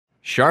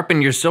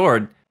sharpen your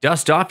sword,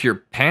 dust off your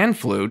pan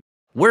flute.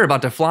 We're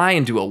about to fly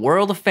into a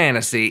world of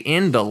fantasy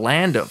in the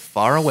Land of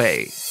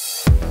Faraway.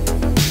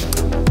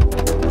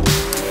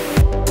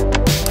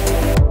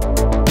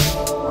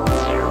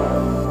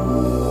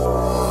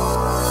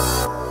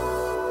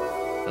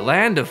 The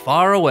Land of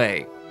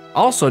Faraway,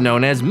 also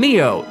known as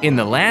Mio in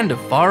the Land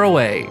of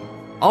Faraway,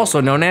 also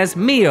known as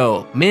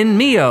Mio, Min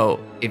Mio,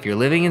 if you're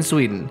living in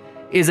Sweden,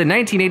 is a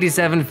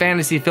 1987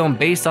 fantasy film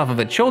based off of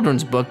a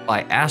children's book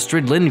by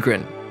Astrid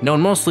Lindgren, known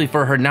mostly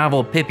for her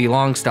novel Pippi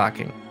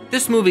Longstocking.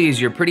 This movie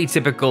is your pretty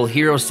typical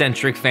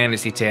hero-centric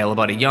fantasy tale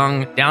about a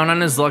young,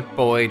 down-on-his-luck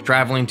boy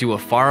traveling to a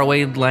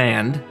faraway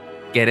land,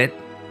 get it,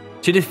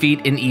 to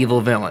defeat an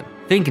evil villain.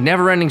 Think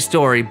Neverending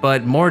Story,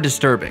 but more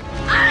disturbing.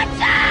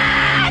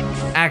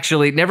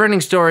 Actually,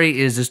 Neverending Story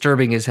is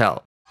disturbing as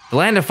hell. The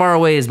Land of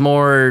Faraway is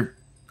more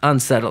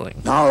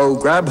unsettling. Now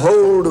grab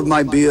hold of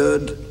my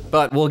beard.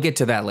 But we'll get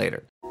to that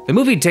later. The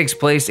movie takes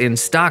place in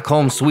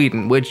Stockholm,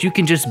 Sweden, which you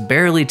can just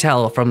barely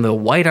tell from the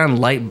white on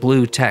light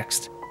blue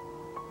text.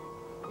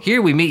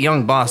 Here we meet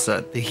young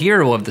Bossa, the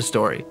hero of the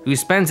story, who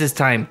spends his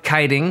time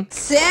kiting.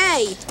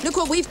 Say, look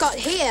what we've got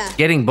here.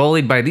 Getting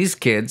bullied by these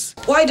kids.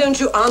 Why don't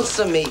you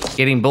answer me?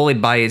 Getting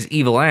bullied by his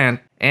evil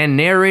aunt, and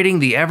narrating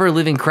the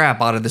ever-living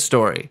crap out of the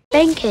story.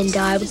 Benke and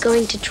I were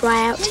going to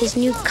try out his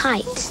new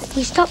kite.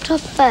 We stopped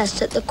off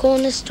first at the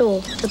corner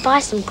store to buy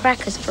some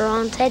crackers for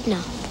Aunt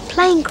Edna.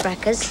 Plain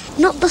crackers,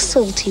 not the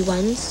salty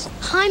ones.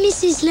 Hi,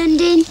 Mrs.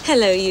 London.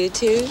 Hello, you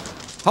two.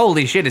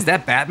 Holy shit, is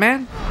that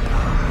Batman?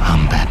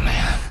 I'm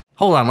Batman.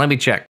 Hold on, let me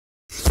check.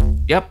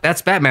 Yep,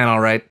 that's Batman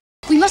all right.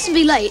 We mustn't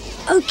be late.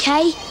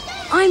 Okay,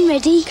 I'm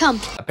ready. Come.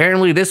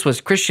 Apparently this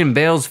was Christian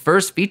Bale's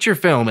first feature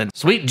film, and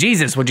sweet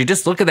Jesus, would you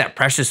just look at that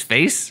precious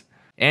face?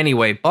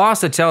 Anyway,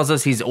 Bossa tells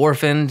us he's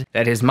orphaned,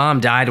 that his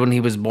mom died when he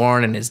was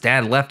born and his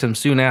dad left him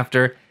soon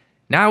after.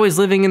 Now he's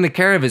living in the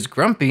care of his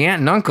grumpy aunt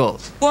and uncle.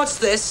 What's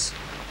this?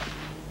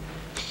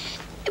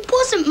 It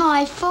wasn't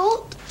my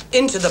fault.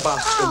 Into the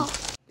bathroom. Oh.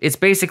 It's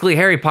basically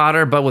Harry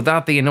Potter, but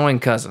without the annoying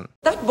cousin.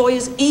 That boy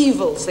is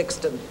evil,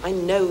 Sixton. I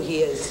know he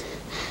is.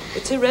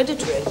 It's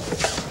hereditary.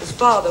 His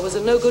father was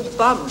a no-good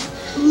bum.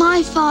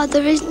 My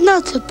father is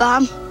not a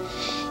bum.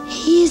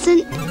 He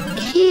isn't.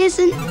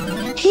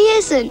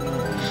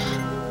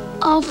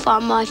 I'll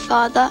find my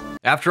father.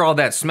 After all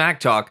that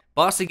smack talk,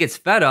 Bossa gets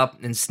fed up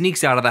and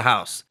sneaks out of the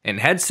house and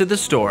heads to the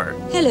store.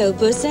 Hello,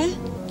 Bossa.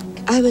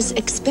 I was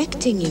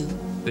expecting you.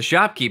 The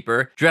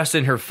shopkeeper, dressed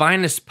in her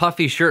finest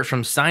puffy shirt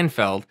from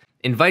Seinfeld,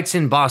 invites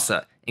in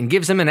Bossa and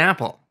gives him an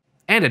apple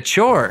and a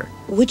chore.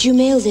 Would you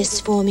mail this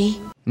for me?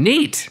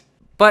 Neat.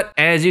 But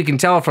as you can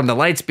tell from the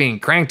lights being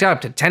cranked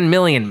up to 10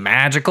 million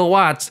magical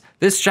watts,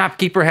 this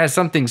shopkeeper has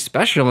something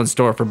special in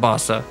store for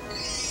Bossa.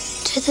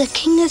 To the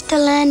king of the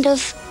land of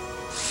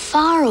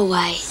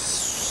Faraway.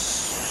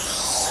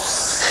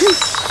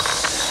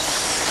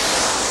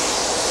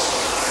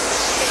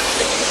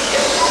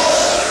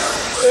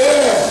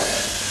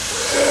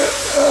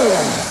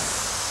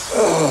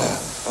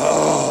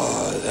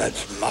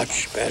 That's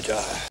much better.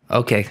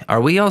 Okay, are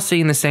we all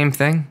seeing the same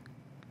thing?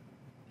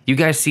 You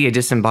guys see a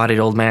disembodied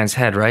old man's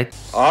head, right?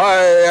 I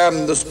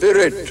am the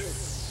spirit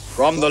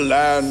from the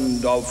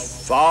land of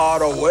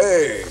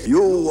Faraway.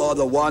 You are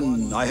the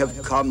one I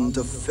have come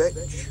to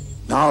fetch.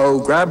 Now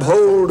grab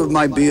hold of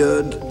my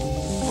beard.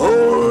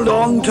 Hold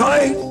on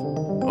tight.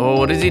 Oh,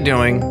 what is he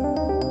doing?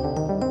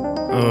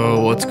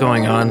 Oh, what's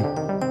going on?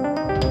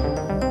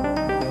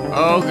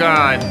 Oh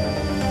God.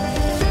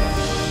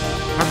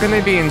 How can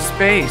they be in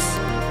space?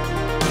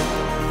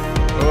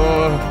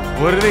 Oh,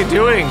 what are they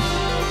doing?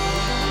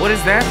 What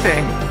is that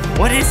thing?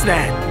 What is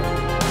that?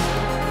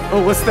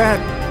 Oh, what's that?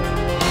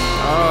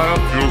 Oh, I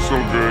don't Feels so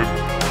good.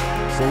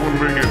 Someone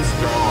make it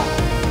stop.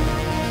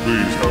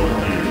 Please help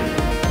me.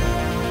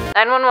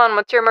 911,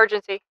 what's your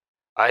emergency?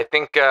 I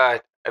think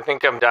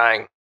I'm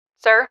dying.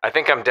 Sir? I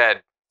think I'm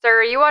dead.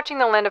 Sir, are you watching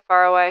The Land of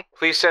Faraway?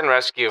 Please send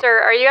rescue.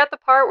 Sir, are you at the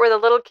part where the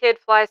little kid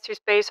flies through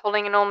space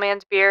holding an old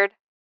man's beard?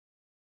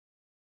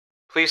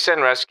 Please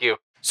send rescue.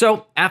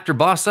 So, after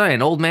Bossa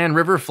and Old Man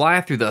River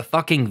fly through the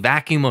fucking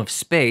vacuum of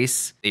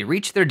space, they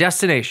reach their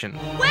destination.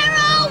 Where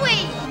are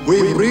we?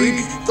 We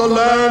reached the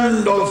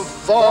land of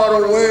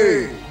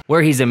Faraway.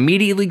 Where he's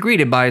immediately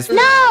greeted by his—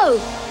 No!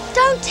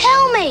 Don't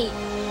tell me!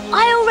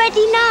 I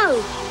already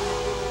know.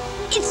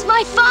 It's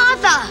my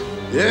father.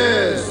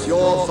 Yes,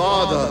 your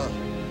father,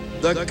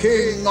 the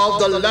king of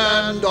the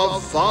land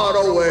of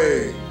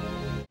Faraway.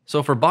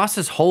 So for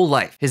Bossa's whole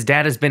life, his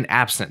dad has been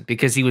absent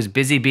because he was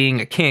busy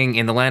being a king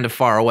in the Land of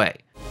Faraway.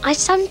 I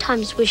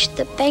sometimes wish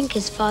that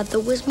Benke's father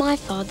was my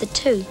father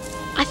too.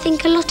 I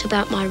think a lot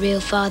about my real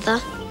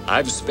father.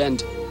 I've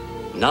spent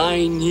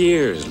 9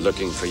 years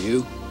looking for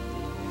you,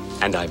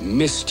 and I've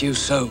missed you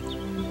so.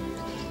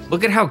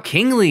 Look at how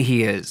kingly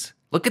he is.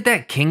 Look at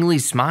that kingly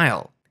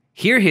smile.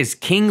 Hear his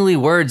kingly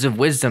words of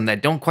wisdom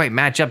that don't quite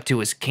match up to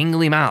his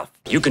kingly mouth.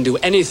 You can do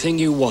anything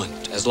you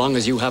want as long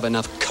as you have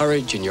enough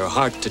courage in your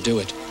heart to do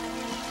it.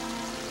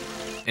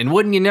 And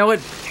wouldn't you know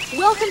it,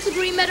 Welcome to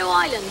Green Meadow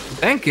Island.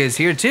 Benke is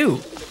here too.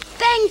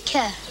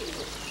 Benke.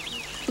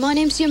 My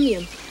name's Yum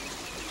Yum.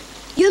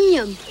 Yum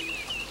Yum.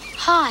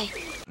 Hi.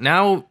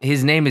 Now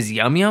his name is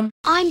Yum Yum?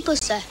 I'm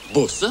Bussa.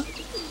 Bussa?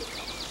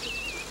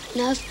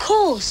 No, of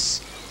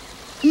course.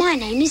 My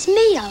name is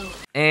Mio.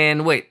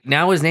 And wait,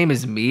 now his name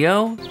is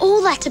Mio?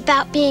 All that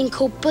about being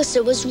called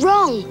Bussa was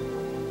wrong.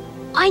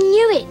 I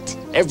knew it.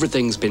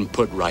 Everything's been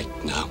put right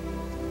now.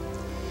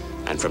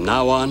 And from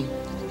now on,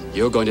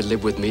 you're going to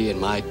live with me in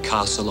my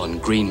castle on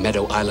Green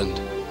Meadow Island,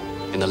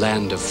 in the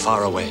Land of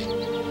Faraway.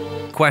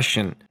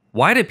 Question.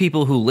 Why do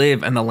people who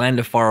live in the Land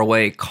of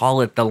Faraway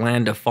call it the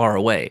Land of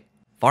Faraway?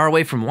 Far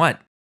away from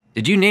what?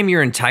 Did you name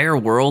your entire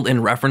world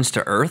in reference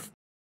to Earth?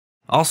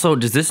 Also,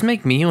 does this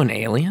make Mio an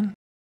alien?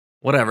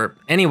 Whatever.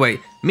 Anyway,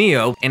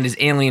 Mio and his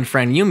alien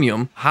friend Yum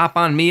Yum hop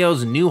on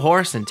Mio's new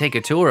horse and take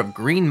a tour of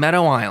Green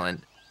Meadow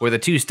Island, where the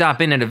two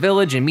stop in at a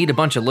village and meet a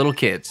bunch of little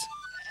kids.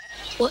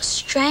 What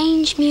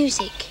strange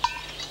music.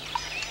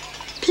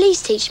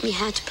 Please teach me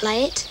how to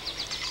play it.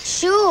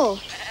 Sure.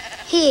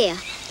 Here.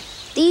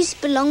 These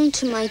belong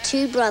to my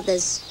two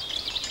brothers,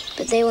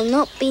 but they will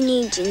not be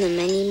needing them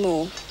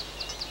anymore.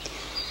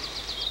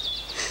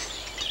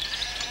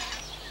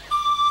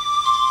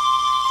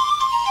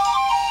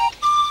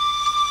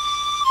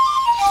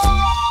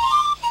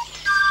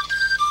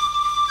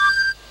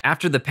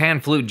 After the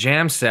pan flute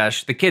jam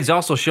sesh, the kids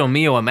also show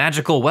Mio a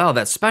magical well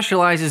that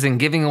specializes in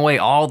giving away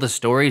all the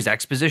story's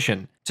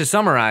exposition. To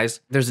summarize,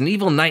 there's an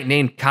evil knight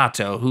named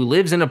Kato who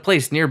lives in a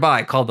place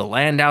nearby called the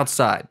Land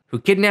Outside, who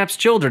kidnaps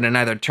children and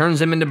either turns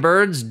them into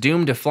birds,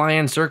 doomed to fly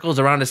in circles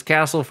around his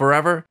castle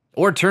forever,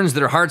 or turns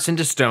their hearts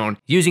into stone,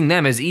 using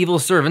them as evil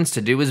servants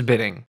to do his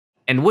bidding.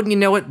 And wouldn't you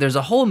know it, there's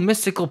a whole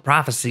mystical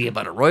prophecy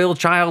about a royal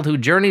child who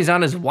journeys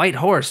on his white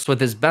horse with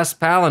his best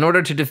pal in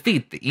order to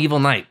defeat the evil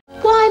knight.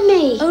 Why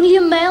me? Only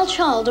a male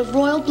child of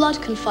royal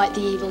blood can fight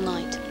the evil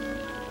knight.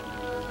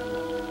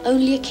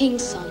 Only a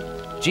king's son.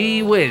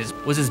 Gee whiz,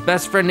 was his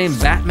best friend named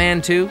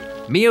Batman too?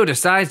 Mio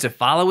decides to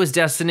follow his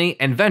destiny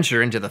and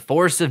venture into the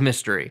Forest of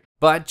Mystery,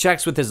 but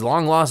checks with his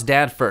long-lost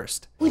dad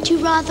first. Would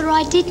you rather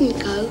I didn't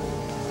go?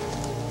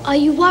 Are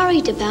you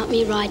worried about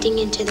me riding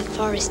into the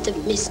Forest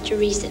of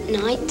Mysteries at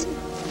night?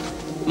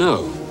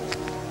 No.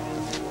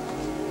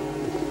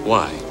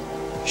 Why?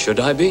 Should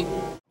I be?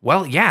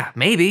 Well, yeah,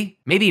 maybe.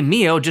 Maybe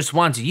Mio just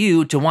wants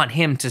you to want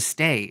him to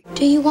stay.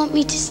 Do you want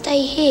me to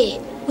stay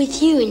here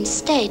with you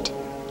instead?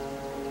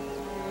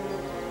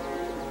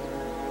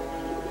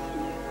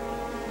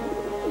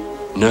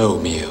 No,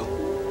 Mio.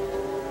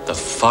 The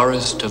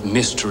Forest of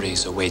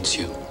Mysteries awaits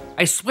you.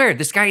 I swear,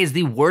 this guy is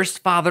the worst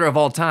father of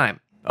all time.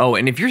 Oh,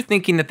 and if you're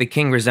thinking that the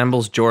king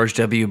resembles George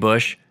W.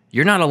 Bush,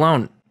 you're not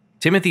alone.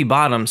 Timothy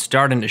Bottoms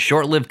starred in a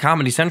short-lived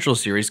Comedy Central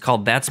series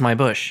called That's My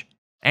Bush.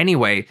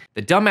 Anyway,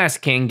 the dumbass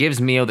king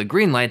gives Mio the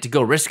green light to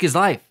go risk his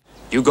life.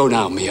 You go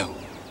now, Mio.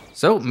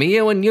 So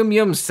Mio and Yum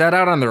Yum set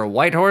out on their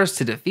white horse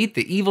to defeat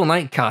the evil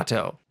knight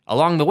Kato.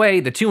 Along the way,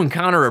 the two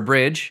encounter a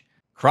bridge,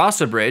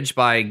 cross a bridge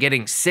by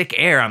getting sick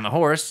air on the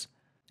horse,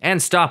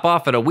 and stop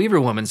off at a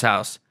weaver woman's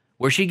house,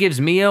 where she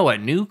gives Mio a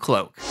new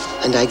cloak.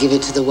 And I give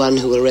it to the one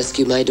who will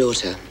rescue my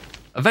daughter.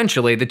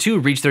 Eventually, the two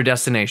reach their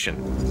destination.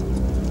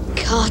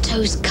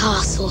 Kato's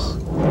castle.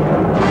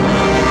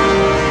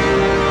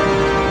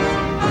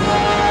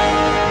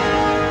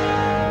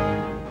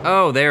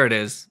 Oh, there it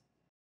is.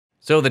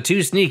 So the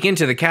two sneak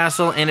into the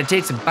castle, and it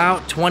takes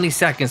about 20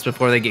 seconds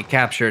before they get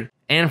captured.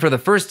 And for the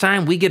first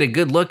time, we get a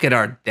good look at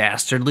our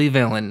dastardly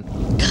villain.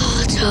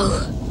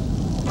 Kato.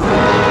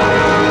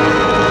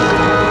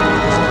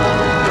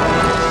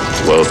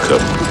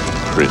 Welcome,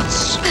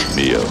 Prince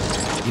Mio.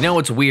 You know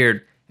what's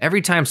weird?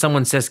 Every time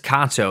someone says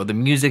Kato, the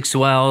music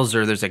swells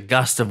or there's a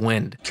gust of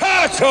wind.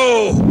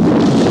 Kato!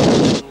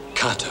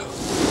 Kato.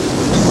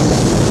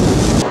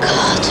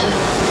 Kato.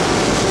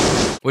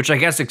 Which I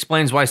guess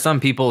explains why some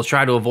people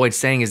try to avoid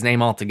saying his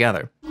name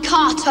altogether.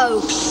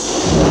 Kato.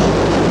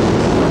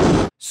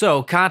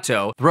 So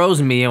Kato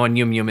throws Mio and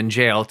Yum Yum in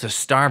jail to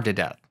starve to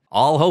death.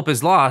 All hope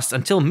is lost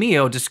until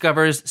Mio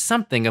discovers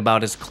something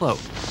about his cloak.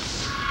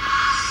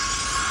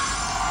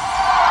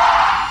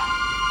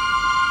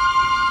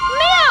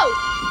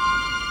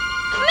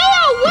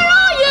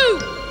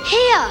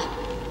 Here!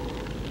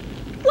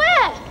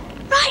 Where?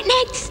 Right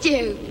next to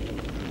you.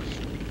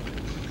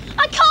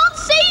 I can't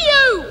see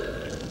you!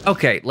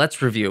 Okay,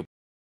 let's review.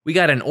 We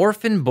got an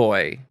orphan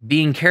boy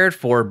being cared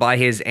for by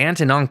his aunt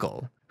and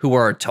uncle, who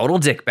are total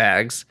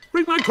dickbags.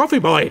 Bring my coffee,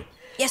 boy.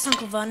 Yes,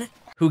 Uncle Vernon.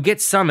 Who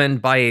gets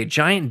summoned by a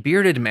giant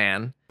bearded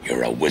man.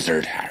 You're a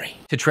wizard, Harry.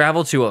 To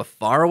travel to a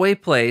faraway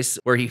place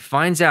where he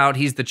finds out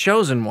he's the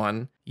chosen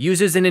one,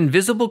 uses an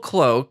invisible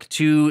cloak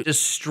to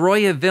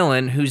destroy a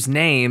villain whose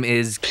name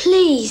is...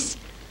 Please,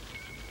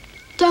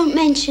 don't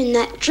mention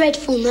that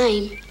dreadful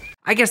name.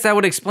 I guess that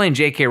would explain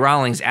J.K.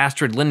 Rowling's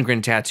Astrid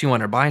Lindgren tattoo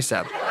on her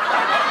bicep.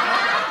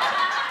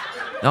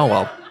 Oh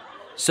well.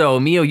 So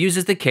Mio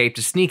uses the cape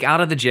to sneak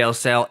out of the jail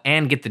cell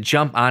and get the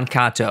jump on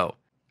Kato.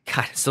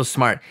 God, it's so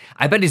smart.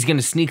 I bet he's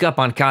gonna sneak up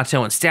on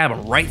Kato and stab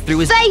him right through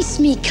his... Face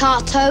me,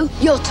 Kato.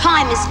 Your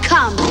time has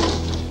come.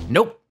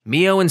 Nope.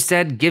 Mio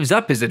instead gives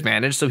up his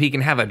advantage so he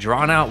can have a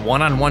drawn-out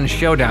one-on-one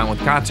showdown with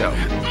Kato.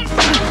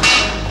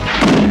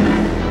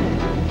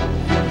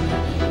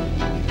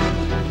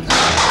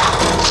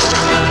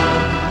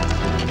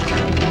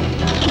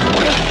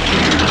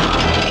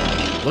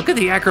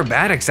 the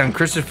acrobatics on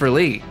Christopher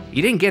Lee.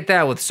 You didn't get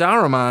that with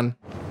Saruman.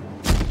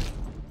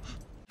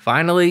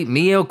 Finally,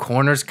 Mio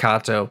corners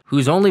Kato,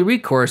 whose only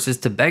recourse is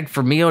to beg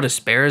for Mio to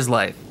spare his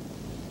life.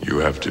 You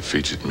have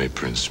defeated me,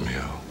 Prince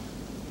Mio.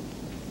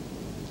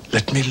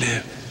 Let me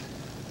live.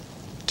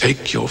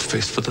 Take your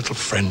faithful little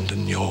friend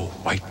and your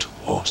white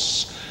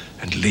horse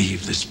and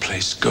leave this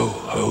place. Go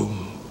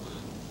home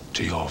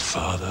to your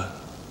father.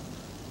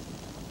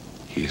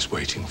 He is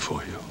waiting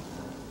for you.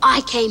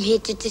 I came here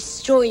to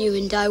destroy you,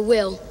 and I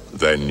will.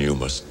 Then you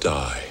must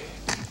die.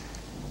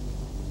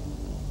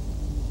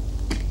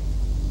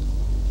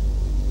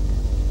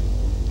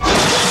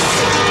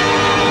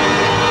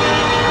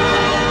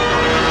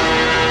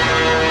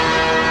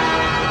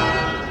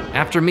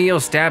 After Mio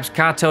stabs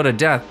Kato to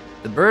death,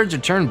 the birds are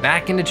turned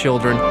back into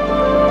children.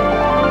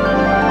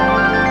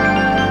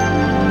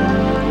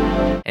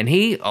 And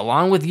he,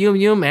 along with Yum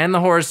Yum and the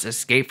horse,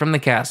 escape from the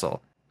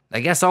castle. I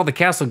guess all the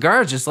castle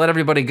guards just let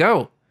everybody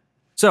go.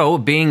 So,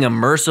 being a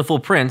merciful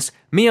prince,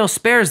 Mio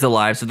spares the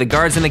lives of the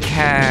guards in the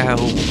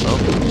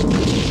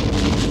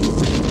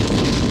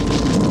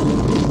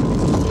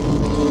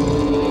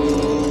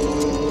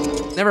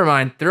Never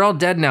mind, they're all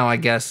dead now, I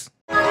guess.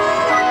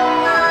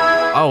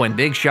 Oh, and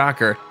big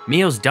shocker,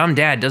 Mio's dumb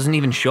dad doesn't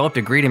even show up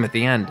to greet him at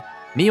the end.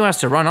 Mio has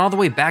to run all the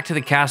way back to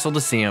the castle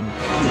to see him.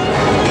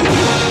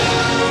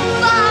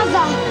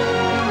 Father!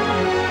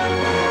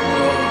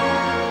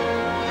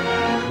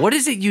 What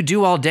is it you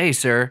do all day,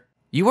 sir?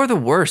 You are the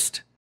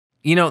worst.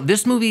 You know,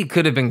 this movie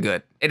could have been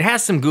good. It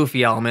has some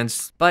goofy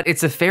elements, but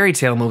it's a fairy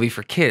tale movie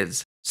for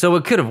kids, so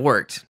it could have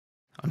worked.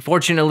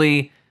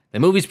 Unfortunately, the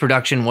movie's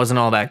production wasn't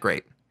all that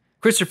great.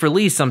 Christopher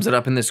Lee sums it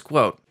up in this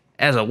quote.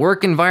 As a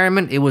work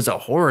environment, it was a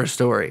horror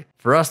story.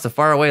 For us, the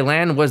faraway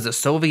land was the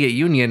Soviet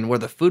Union, where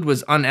the food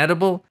was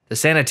unedible, the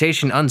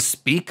sanitation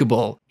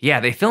unspeakable. Yeah,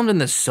 they filmed in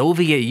the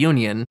Soviet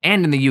Union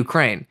and in the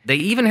Ukraine. They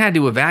even had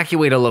to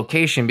evacuate a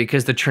location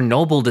because the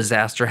Chernobyl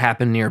disaster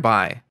happened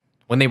nearby.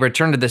 When they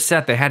returned to the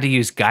set, they had to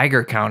use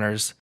Geiger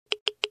counters.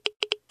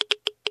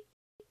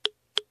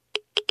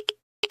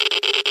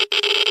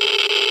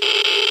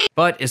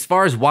 But as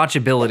far as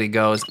watchability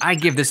goes, I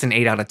give this an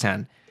 8 out of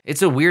 10.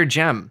 It's a weird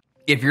gem.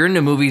 If you're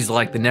into movies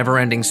like The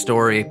Never-Ending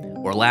Story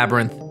or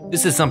Labyrinth,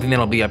 this is something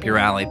that'll be up your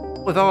alley.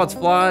 With all its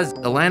flaws,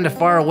 The Land of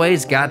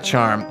Faraway's got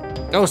charm.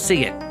 Go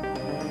see it.